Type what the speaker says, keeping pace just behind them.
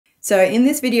So in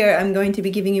this video, I'm going to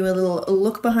be giving you a little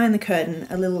look behind the curtain,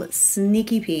 a little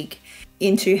sneaky peek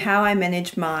into how I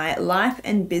manage my life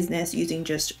and business using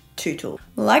just 2 tools.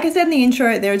 Like I said in the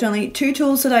intro, there's only 2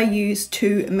 tools that I use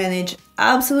to manage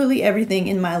absolutely everything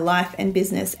in my life and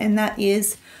business, and that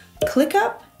is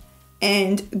ClickUp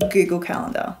and Google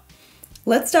Calendar.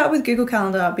 Let's start with Google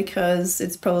Calendar because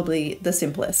it's probably the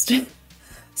simplest.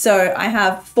 So I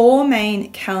have 4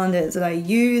 main calendars that I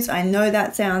use. I know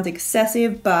that sounds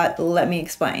excessive, but let me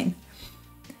explain.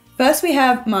 First, we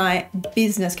have my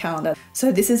business calendar.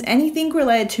 So this is anything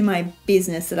related to my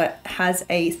business that has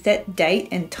a set date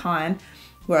and time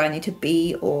where I need to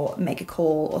be or make a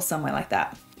call or somewhere like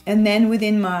that. And then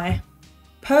within my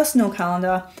personal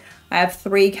calendar, I have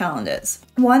 3 calendars.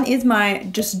 One is my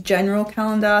just general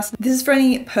calendar. So this is for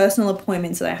any personal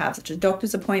appointments that I have, such as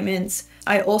doctor's appointments.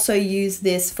 I also use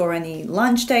this for any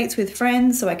lunch dates with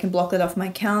friends, so I can block that off my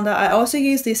calendar. I also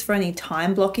use this for any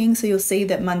time blocking. So you'll see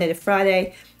that Monday to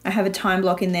Friday, I have a time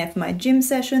block in there for my gym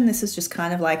session. This is just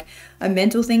kind of like a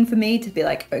mental thing for me to be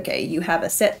like, okay, you have a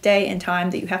set day and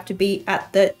time that you have to be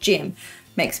at the gym.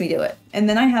 Makes me do it. And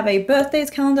then I have a birthdays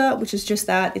calendar, which is just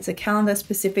that. It's a calendar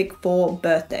specific for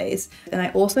birthdays. And I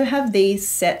also have these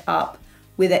set up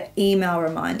with an email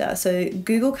reminder. So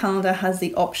Google Calendar has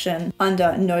the option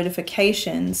under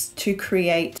notifications to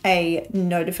create a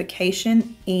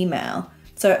notification email.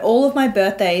 So all of my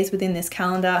birthdays within this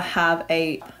calendar have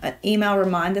an email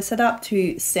reminder set up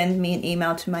to send me an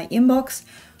email to my inbox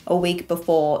a week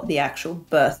before the actual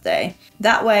birthday.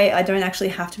 That way I don't actually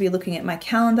have to be looking at my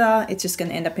calendar. It's just going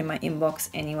to end up in my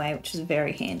inbox anyway, which is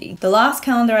very handy. The last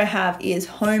calendar I have is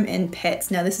home and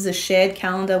pets. Now this is a shared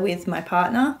calendar with my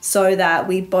partner so that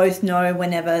we both know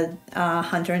whenever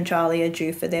Hunter and Charlie are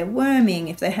due for their worming,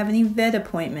 if they have any vet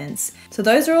appointments. So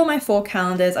those are all my 4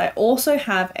 calendars. I also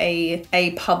have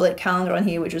a public calendar on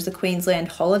here, which is the Queensland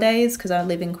holidays, because I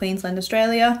live in Queensland,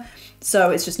 Australia.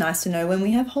 So it's just nice to know when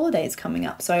we have holidays coming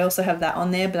up. So I also have that on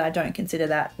there, but I don't consider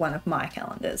that one of my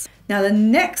calendars. Now the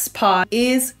next part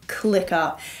is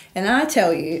ClickUp. And I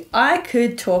tell you, I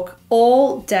could talk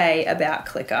all day about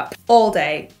ClickUp. All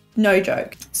day, no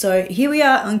joke. So here we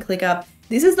are on ClickUp.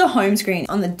 This is the home screen.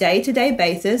 On the day-to-day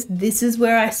basis, this is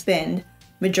where I spend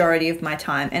majority of my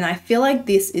time. And I feel like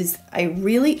this is a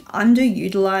really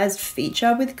underutilized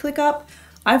feature with ClickUp.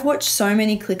 I've watched so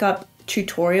many ClickUp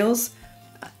tutorials,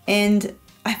 and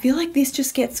I feel like this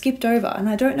just gets skipped over, and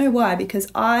I don't know why, because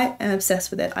I am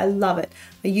obsessed with it. I love it.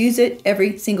 I use it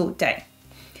every single day.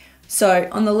 So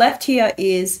on the left here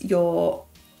is your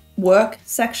work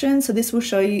section. So this will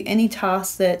show you any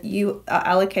tasks that you are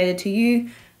allocated to you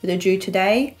that are due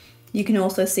today. You can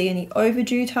also see any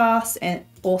overdue tasks and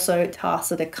also tasks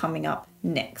that are coming up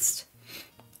next.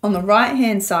 On the right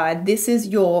hand side, this is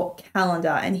your calendar,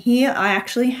 and here I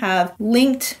actually have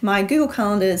linked my Google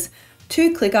Calendars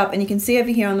to ClickUp, and you can see over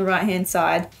here on the right hand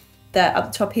side that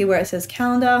up the top here where it says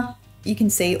calendar, you can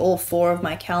see all 4 of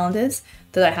my calendars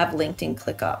that I have linked in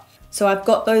ClickUp. So I've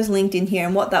got those linked in here,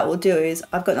 and what that will do is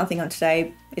I've got nothing on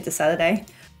today, it's a Saturday.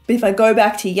 But if I go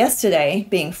back to yesterday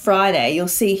being Friday, you'll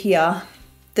see here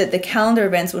that the calendar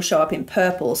events will show up in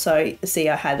purple. So you see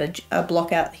I had a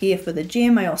block out here for the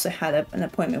gym. I also had an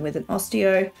appointment with an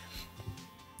osteo,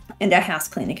 and our house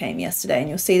cleaner came yesterday, and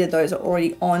you'll see that those are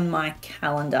already on my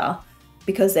calendar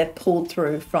because they're pulled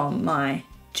through from my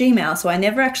Gmail. So I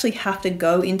never actually have to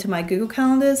go into my Google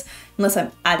Calendars unless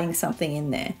I'm adding something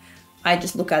in there. I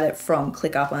just look at it from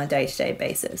ClickUp on a day-to-day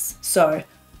basis. So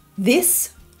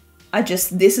this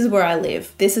is where I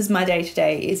live. This is my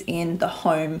day-to-day, is in the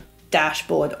home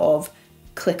dashboard of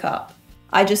ClickUp.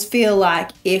 I just feel like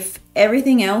if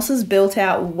everything else is built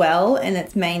out well and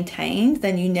it's maintained,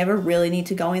 then you never really need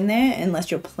to go in there unless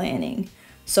you're planning.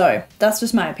 So that's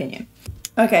just my opinion.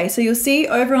 Okay, so you'll see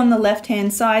over on the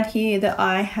left-hand side here that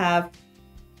I have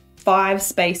 5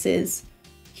 spaces.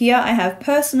 Here I have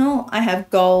personal, I have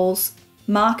goals,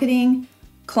 marketing,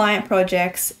 client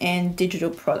projects, and digital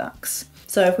products.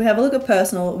 So if we have a look at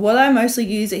personal, what I mostly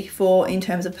use it for in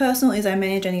terms of personal is I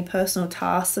manage any personal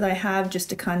tasks that I have, just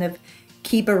to kind of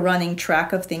keep a running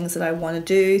track of things that I want to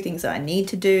do, things that I need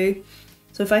to do.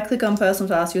 So if I click on personal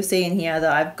tasks, you'll see in here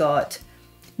that I've got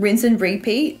rinse and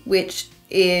repeat, which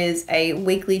is a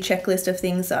weekly checklist of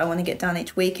things that I want to get done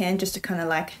each weekend, just to kind of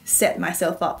like set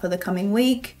myself up for the coming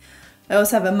week. I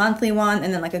also have a monthly one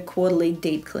and then like a quarterly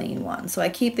deep clean one. So I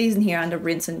keep these in here under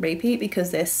rinse and repeat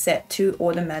because they're set to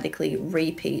automatically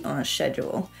repeat on a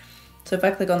schedule. So if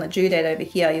I click on the due date over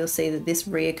here, you'll see that this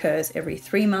reoccurs every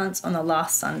 3 months on the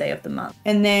last Sunday of the month.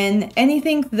 And then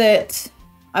anything that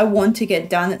I want to get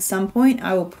done at some point,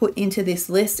 I will put into this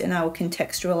list and I will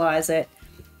contextualize it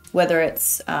whether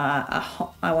it's I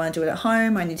want to do it at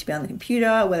home, I need to be on the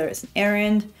computer, whether it's an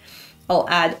errand, I'll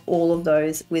add all of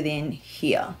those within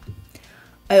here.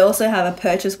 I also have a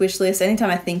purchase wish list. Anytime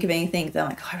I think of anything that I'm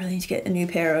like, oh, I really need to get a new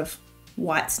pair of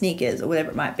white sneakers or whatever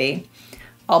it might be,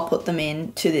 I'll put them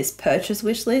into this purchase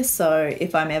wish list. So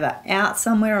if I'm ever out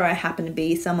somewhere or I happen to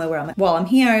be somewhere where I'm like, while I'm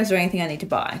here, is there anything I need to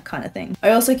buy, kind of thing.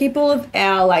 I also keep all of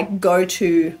our like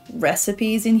go-to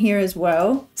recipes in here as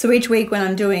well. So each week when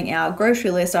I'm doing our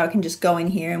grocery list, I can just go in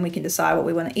here and we can decide what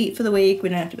we want to eat for the week. We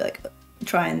don't have to be like,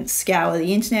 try and scour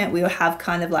the internet. We will have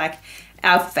kind of like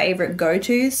our favorite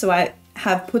go-tos. So I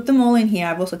have put them all in here.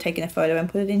 I've also taken a photo and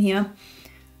put it in here.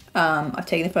 I've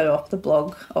taken a photo off the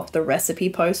blog, off the recipe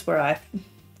post where I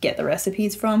get the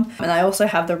recipes from. And I also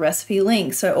have the recipe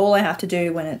link. So all I have to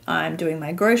do when I'm doing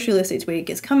my grocery list each week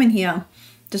is come in here,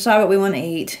 decide what we want to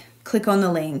eat, click on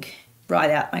the link, write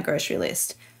out my grocery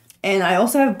list. And I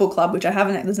also have a book club, which I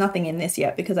haven't, there's nothing in this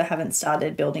yet because I haven't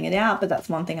started building it out, but that's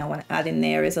one thing I want to add in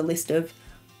there is a list of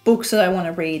books that I want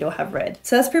to read or have read.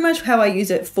 So that's pretty much how I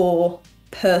use it for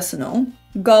personal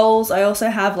goals. I also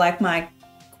have like my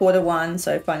quarter one,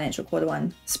 so financial quarter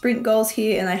one sprint goals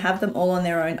here, and I have them all on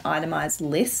their own itemized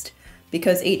list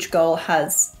because each goal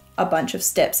has a bunch of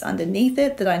steps underneath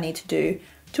it that I need to do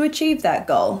to achieve that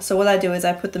goal. So what I do is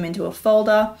I put them into a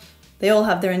folder. They all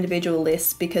have their individual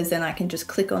lists because then I can just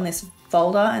click on this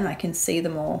folder and I can see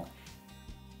them all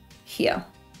here.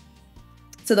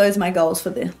 So those are my goals for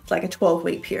like a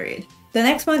 12-week period. The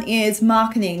next one is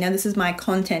marketing. Now this is my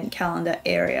content calendar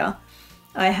area.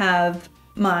 I have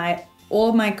all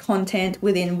of my content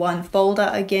within one folder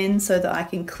again so that I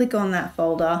can click on that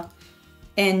folder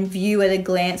and view at a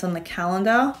glance on the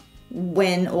calendar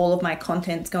when all of my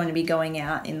content's going to be going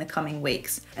out in the coming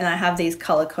weeks. And I have these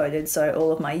color coded, so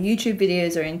all of my YouTube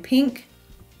videos are in pink,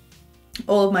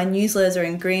 all of my newsletters are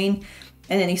in green,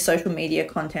 and any social media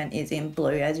content is in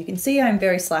blue. As you can see, I'm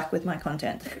very slack with my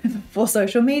content for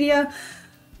social media.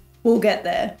 We'll get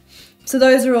there. So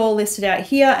those are all listed out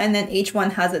here, and then each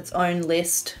one has its own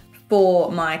list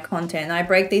for my content. I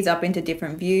break these up into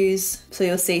different views. So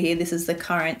you'll see here, this is the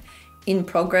current in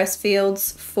progress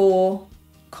fields for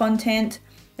content.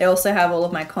 I also have all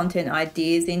of my content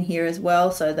ideas in here as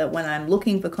well, so that when I'm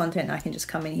looking for content, I can just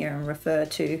come in here and refer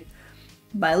to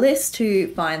my list to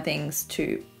find things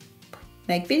to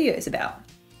make videos about.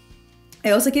 I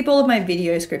also keep all of my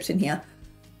video scripts in here.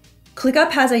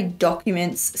 ClickUp has a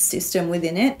documents system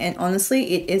within it, and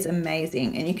honestly, it is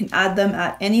amazing. And you can add them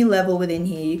at any level within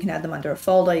here. You can add them under a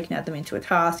folder, you can add them into a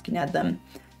task, you can add them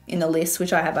in a list,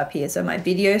 which I have up here. So my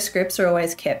video scripts are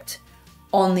always kept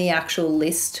on the actual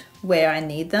list where I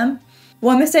need them.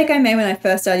 One mistake I made when I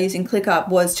first started using ClickUp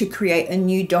was to create a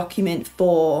new document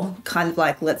for kind of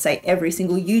like, let's say every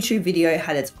single YouTube video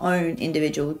had its own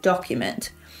individual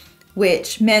document,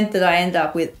 which meant that I ended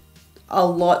up with a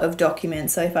lot of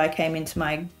documents. So if I came into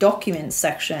my documents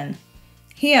section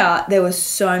here, there was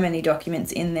so many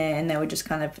documents in there and they were just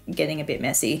kind of getting a bit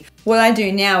messy. What I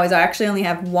do now is I actually only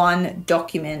have one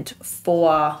document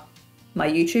for my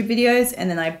YouTube videos, and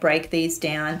then I break these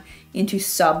down into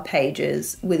sub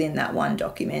pages within that one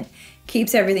document.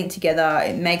 Keeps everything together,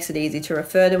 it makes it easy to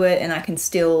refer to it, and I can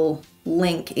still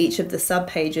link each of the sub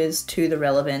pages to the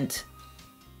relevant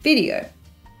video.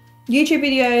 YouTube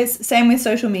videos, same with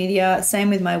social media, same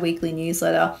with my weekly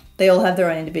newsletter, they all have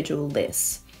their own individual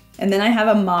lists. And then I have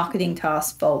a marketing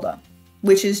task folder,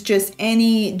 which is just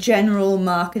any general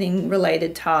marketing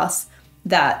related tasks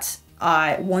that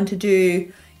I want to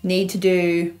do, need to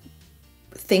do,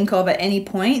 think of at any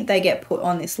point. They get put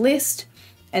on this list,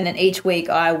 and then each week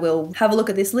I will have a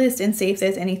look at this list and see if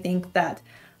there's anything that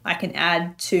I can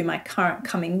add to my current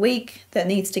coming week that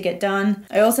needs to get done.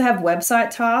 I also have website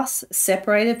tasks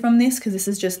separated from this because this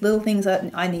is just little things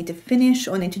that I need to finish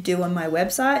or need to do on my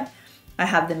website. I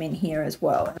have them in here as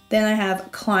well. Then I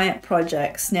have client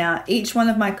projects. Now each one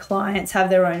of my clients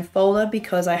have their own folder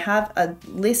because I have a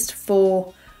list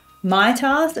for my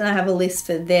task and I have a list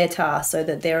for their task so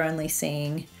that they're only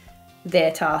seeing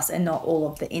their tasks and not all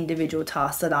of the individual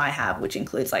tasks that I have, which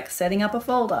includes like setting up a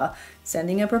folder,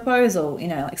 sending a proposal, you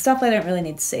know, like stuff they don't really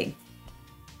need to see.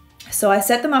 So I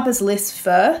set them up as lists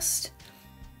first,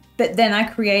 but then I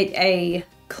create a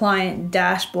client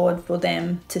dashboard for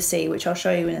them to see, which I'll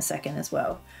show you in a second as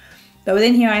well. But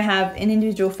within here, I have an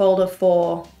individual folder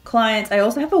for clients. I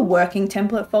also have a working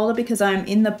template folder because I'm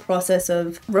in the process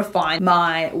of refining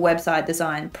my website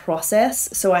design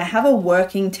process. So I have a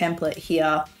working template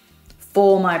here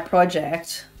for my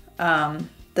project,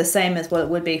 the same as what it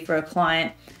would be for a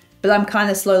client, but I'm kind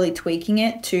of slowly tweaking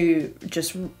it to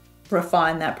just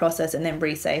refine that process and then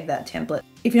resave that template.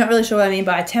 If you're not really sure what I mean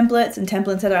by templates and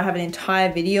template setter, I have an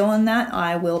entire video on that.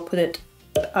 I will put it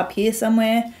up here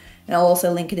somewhere, and I'll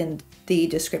also link it in the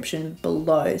description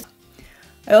below.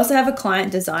 I also have a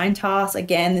client design task.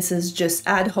 Again, this is just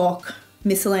ad hoc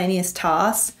miscellaneous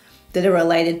tasks that are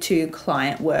related to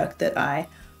client work that I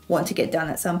want to get done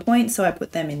at some point. So I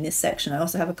put them in this section. I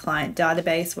also have a client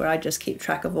database where I just keep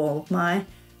track of all of my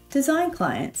design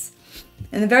clients.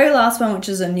 And the very last one, which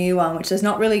is a new one, which there's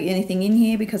not really anything in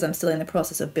here because I'm still in the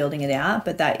process of building it out,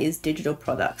 but that is digital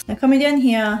products. Now coming down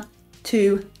here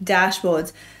to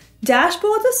dashboards.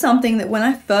 Dashboards are something that when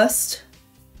I first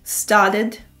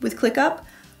started with ClickUp,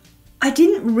 I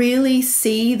didn't really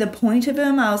see the point of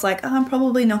them. I was like, oh, I'm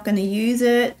probably not going to use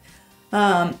it,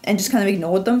 and just kind of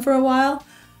ignored them for a while.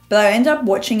 But I ended up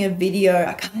watching a video,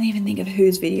 I can't even think of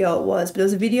whose video it was, but it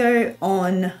was a video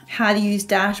on how to use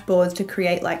dashboards to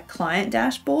create like client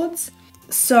dashboards.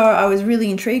 So I was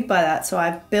really intrigued by that. So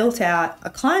I've built out a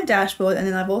client dashboard, and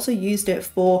then I've also used it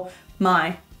for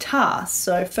my tasks.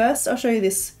 So first I'll show you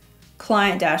this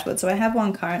client dashboard. So I have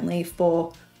one currently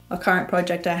for a current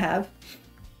project I have.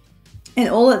 And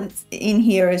all that's in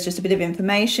here is just a bit of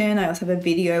information. I also have a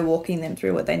video walking them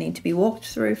through what they need to be walked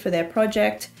through for their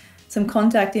project, some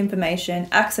contact information,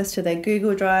 access to their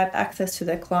Google Drive, access to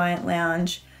their client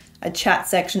lounge, a chat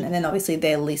section, and then obviously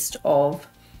their list of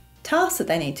tasks that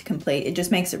they need to complete. It just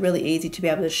makes it really easy to be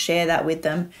able to share that with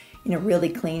them in a really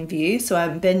clean view. So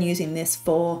I've been using this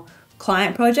for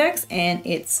client projects, and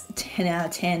it's 10 out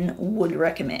of 10 would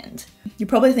recommend. You're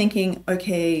probably thinking,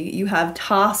 okay, you have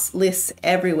task lists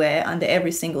everywhere under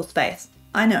every single space.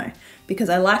 I know, because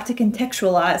I like to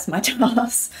contextualize my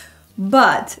tasks,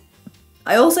 but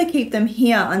I also keep them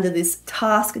here under this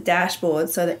task dashboard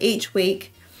so that each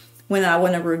week when I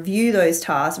want to review those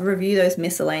tasks, review those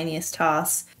miscellaneous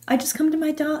tasks, I just come to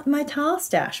my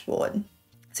task dashboard.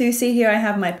 So you see here I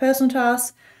have my personal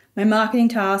tasks, my marketing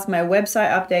tasks, my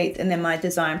website updates, and then my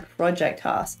design project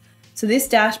tasks. So this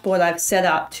dashboard I've set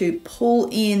up to pull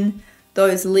in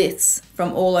those lists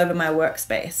from all over my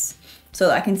workspace so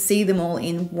that I can see them all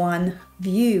in one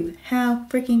view. How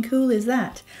freaking cool is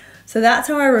that? So that's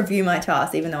how I review my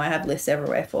tasks, even though I have lists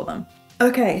everywhere for them.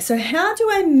 Okay, so how do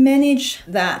I manage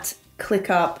that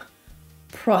ClickUp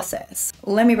process?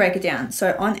 Let me break it down.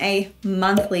 So on a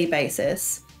monthly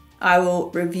basis, I will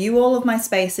review all of my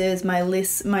spaces, my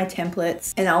lists, my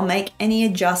templates, and I'll make any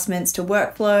adjustments to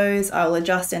workflows. I'll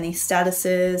adjust any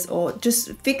statuses or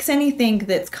just fix anything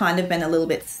that's kind of been a little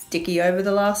bit sticky over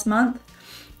the last month,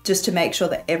 just to make sure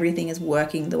that everything is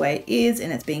working the way it is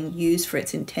and it's being used for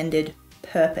its intended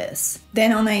purpose.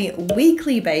 Then on a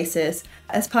weekly basis,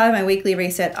 as part of my weekly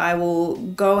reset, I will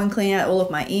go and clean out all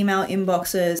of my email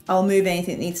inboxes. I'll move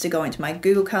anything that needs to go into my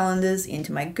Google Calendars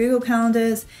into my Google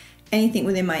Calendars. Anything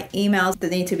within my emails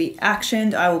that need to be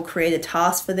actioned, I will create a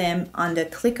task for them under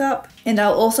ClickUp. And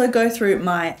I'll also go through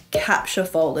my capture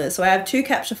folders. So I have two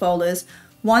capture folders.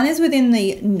 One is within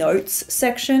the notes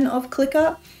section of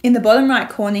ClickUp. In the bottom right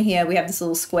corner here, we have this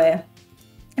little square.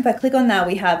 If I click on that,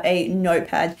 we have a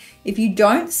notepad. If you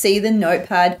don't see the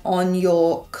notepad on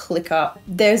your ClickUp,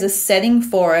 there's a setting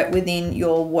for it within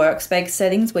your workspace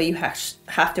settings where you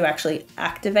have to actually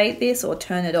activate this or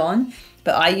turn it on.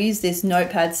 But I use this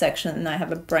notepad section, and I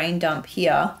have a brain dump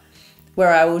here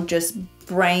where I will just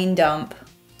brain dump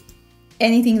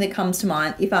anything that comes to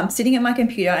mind. If I'm sitting at my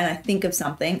computer and I think of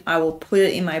something, I will put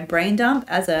it in my brain dump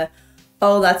as a,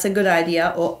 oh, that's a good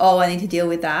idea, or oh, I need to deal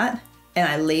with that. And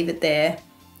I leave it there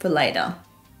for later.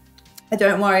 I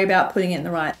don't worry about putting it in the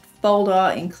right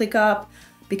folder in ClickUp,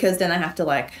 because then I have to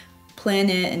like plan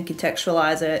it and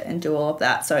contextualize it and do all of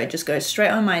that. So it just goes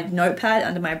straight on my notepad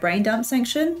under my brain dump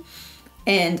section.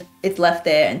 And it's left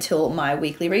there until my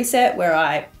weekly reset where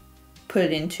I put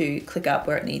it into ClickUp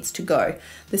where it needs to go.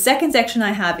 The second section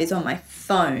I have is on my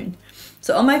phone.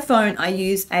 So on my phone, I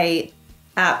use a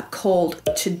app called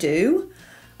To Do.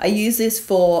 I use this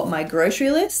for my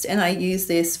grocery list, and I use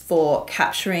this for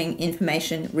capturing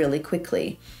information really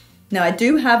quickly. Now I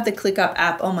do have the ClickUp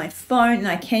app on my phone, and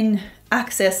I can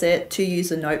access it to use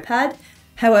the notepad.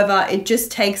 However, it just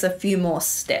takes a few more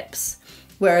steps.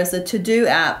 Whereas the To Do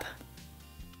app,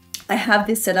 I have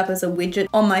this set up as a widget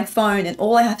on my phone, and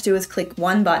all I have to do is click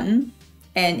one button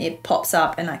and it pops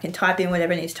up, and I can type in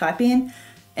whatever I need to type in,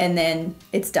 and then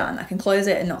it's done. I can close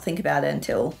it and not think about it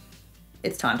until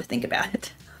it's time to think about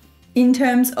it. In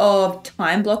terms of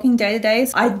time blocking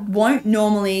day-to-days, I won't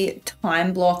normally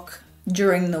time block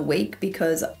during the week,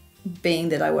 because being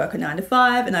that I work a 9 to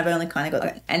 5 and I've only kind of got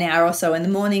like an hour or so in the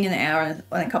morning, an hour and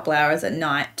a couple hours at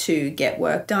night to get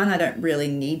work done, I don't really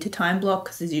need to time block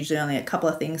because there's usually only a couple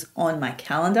of things on my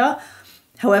calendar.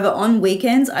 However, on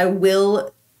weekends, I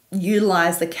will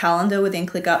utilize the calendar within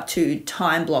ClickUp to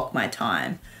time block my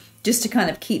time, just to kind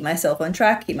of keep myself on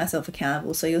track, keep myself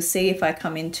accountable. So you'll see if I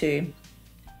come into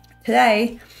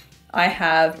today, I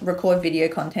have record video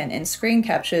content and screen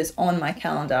captures on my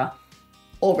calendar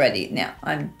already. Now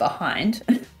I'm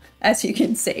behind, as you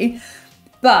can see,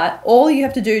 but all you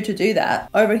have to do that,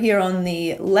 over here on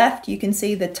the left, you can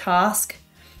see the task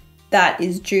that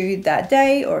is due that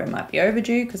day, or it might be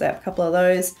overdue because I have a couple of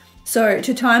those. So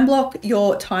to time block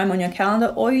your time on your calendar,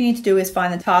 all you need to do is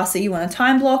find the task that you want to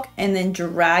time block and then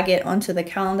drag it onto the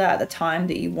calendar at the time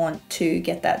that you want to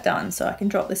get that done. So I can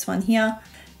drop this one here.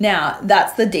 Now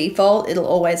that's the default. It'll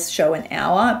always show an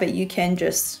hour, but you can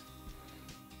just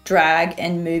drag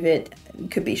and move it.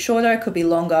 It could be shorter, it could be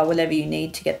longer, whatever you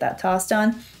need to get that task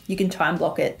done. You can time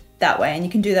block it that way. And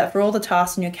you can do that for all the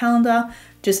tasks in your calendar,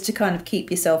 just to kind of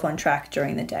keep yourself on track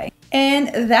during the day.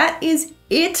 And that is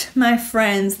it, my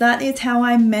friends. That is how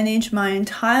I manage my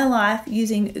entire life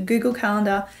using Google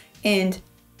Calendar and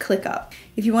ClickUp.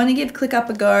 If you want to give ClickUp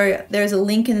a go, there's a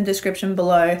link in the description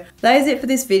below. That is it for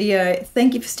this video.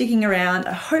 Thank you for sticking around.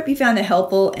 I hope you found it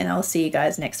helpful, and I'll see you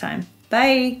guys next time.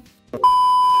 Bye.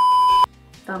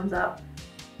 Thumbs up,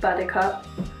 buttercup.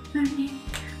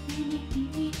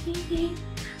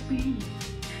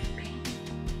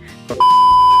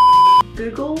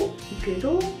 Google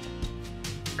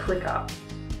ClickUp.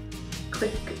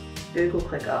 Google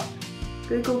ClickUp.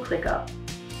 Google ClickUp.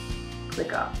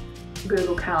 ClickUp.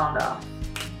 Google Calendar.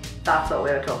 That's what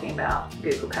we were talking about.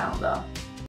 Google Calendar.